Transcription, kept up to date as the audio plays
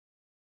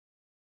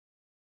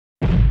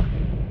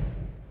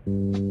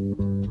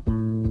And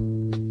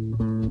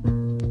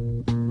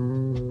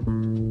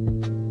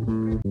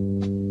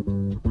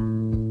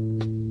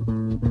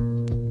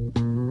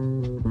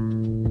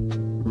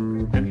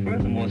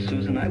furthermore,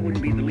 Susan, I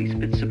wouldn't be the least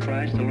bit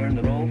surprised to learn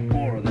that all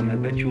four of them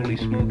habitually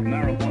smoke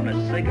marijuana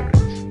cigarettes.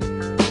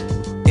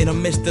 In the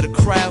midst of the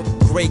crowd,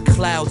 gray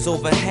clouds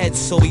overhead,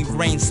 so he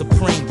reigns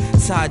supreme.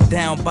 Tied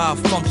down by a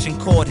function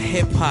called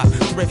hip-hop.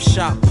 Thrift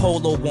shop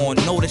polo on,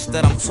 notice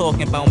that I'm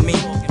talking about me.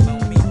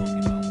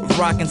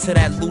 Rockin' to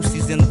that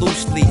Lucy's and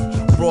loosely.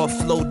 Raw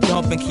flow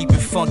dumping, keep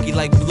it funky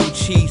like blue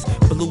cheese.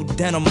 Blue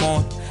denim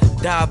on,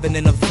 diving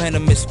in a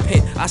venomous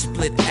pit. I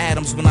split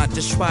atoms when I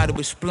just try to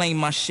explain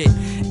my shit.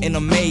 In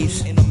a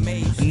maze,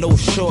 no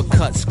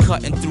shortcuts.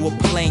 Cutting through a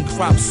plain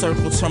crop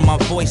circle, turn my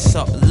voice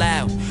up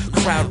loud.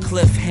 Crowd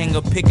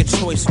cliffhanger, pick a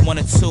choice, one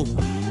or two.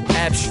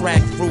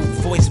 Abstract root,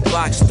 voice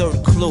box,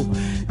 third clue.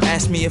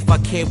 Ask me if I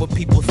care what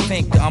people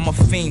think. I'm a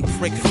fiend,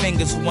 prick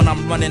fingers when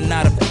I'm running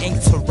out of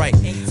ink to write.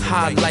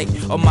 Highlight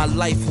of my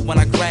life when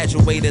I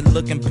graduated.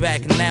 Looking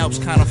back now it's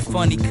kinda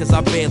funny cause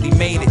I barely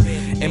made it.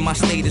 And my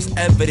state is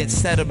evident,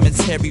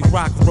 sedimentary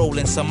rock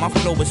rolling. So my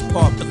flow is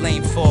part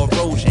blame for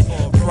erosion.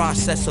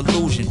 Process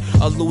illusion,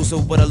 a loser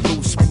with a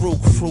loose screw.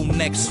 Crew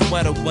neck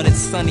sweater when it's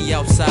sunny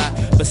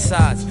outside.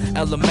 Besides,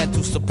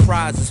 elemental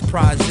surprises.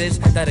 Prize is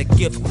that a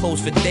gift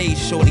closed for days,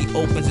 shorty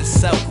opens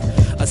itself.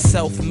 A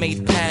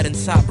self-made pattern,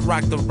 top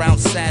rocked around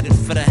Saturn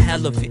for the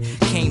hell of it.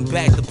 Came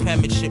back, the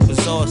penmanship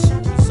was awesome.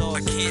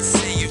 I can't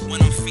say it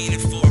when I'm feeling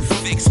for a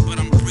fix, but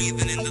I'm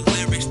breathing in the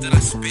lyrics that I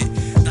spit.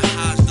 The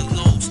highs, the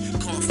lows,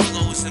 caught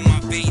flows in my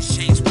veins,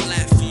 change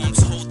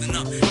platforms, holding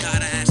up.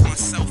 Gotta ask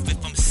myself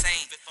if I'm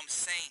sane.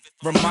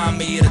 Remind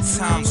me of the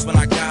times when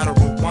I gotta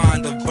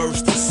rewind a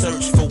verse to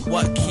search for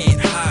what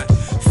can't hide.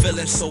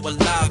 Feeling so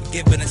alive,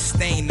 given a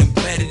stain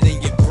embedded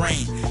in your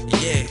brain.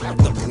 Yeah,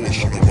 the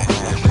portion of a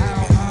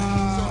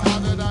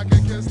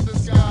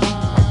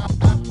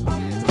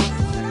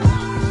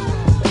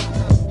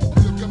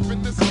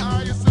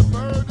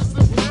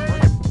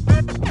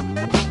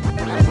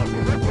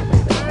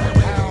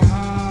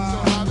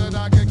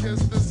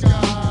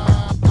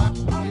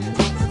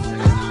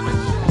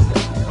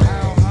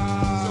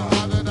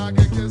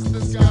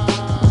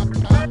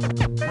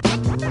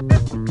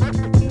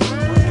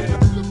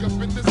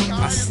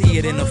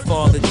in a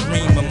father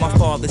dream, and my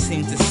father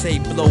seems to say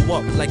blow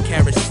up like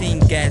kerosene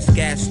gas,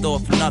 gassed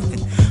off nothing.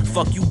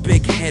 Fuck you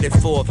big-headed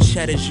for if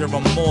cheddar's you're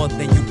more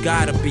than you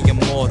gotta be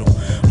immortal.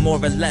 More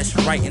or less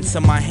right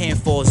until my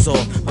hand falls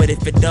off, but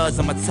if it does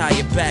I'ma tie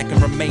it back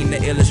and remain the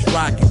illest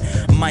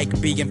rockin'. Mike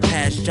being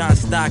past John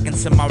Stockton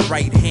to my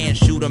right hand,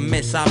 shoot or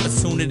miss,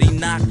 opportunity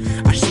knock.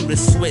 I shoot a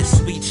switch,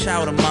 sweet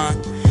child of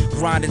mine.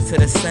 Grinding to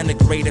the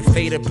centigrade,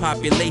 faded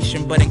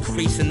population, but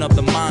increasing of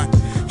the mind.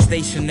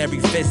 Stationary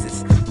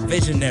visits,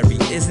 visionary,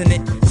 isn't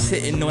it?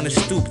 Sitting on a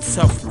stoop,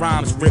 tough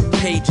rhymes, rip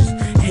pages.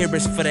 Here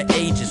is for the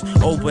ages,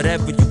 or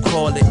whatever you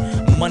call it.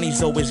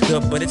 Money's always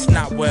good, but it's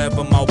not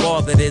wherever my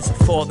wallet is.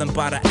 Falling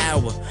by the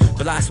hour,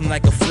 blossom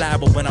like a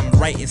flower when I'm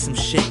writing some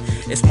shit.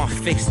 It's my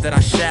fix that I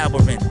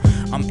shower in.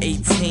 I'm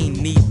 18,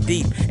 knee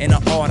deep in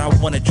the art I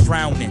wanna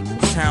drown in.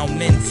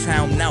 Town in,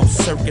 town out,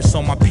 circus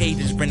on my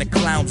pages, bring the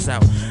clowns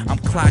out. I'm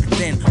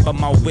clocked in, but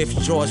my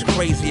withdraw's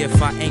crazy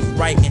if I ain't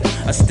writing.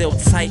 I still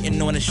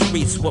tighten on the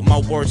streets with my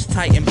words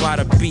tightened by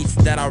the beats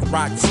that I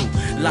rock to.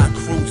 Lock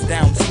crews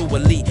down to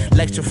elite,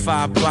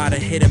 electrified by the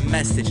hidden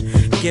message.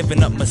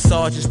 Giving up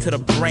massages to the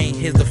brain,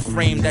 here's the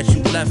frame that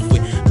you left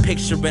with.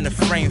 Picture in a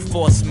frame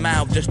for a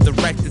smile just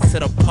directed to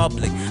the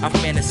public. I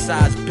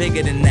fantasize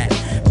bigger than that.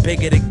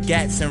 Bigger the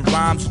gats and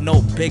rhymes,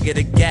 no bigger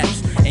the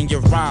gaps in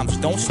your rhymes.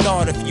 Don't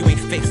start if you ain't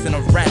fixing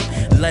a rap.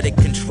 Let it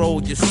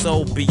control your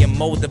soul, being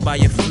molded by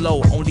your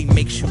flow only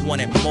makes you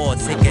want it more.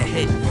 Take a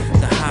hit,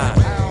 the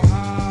high.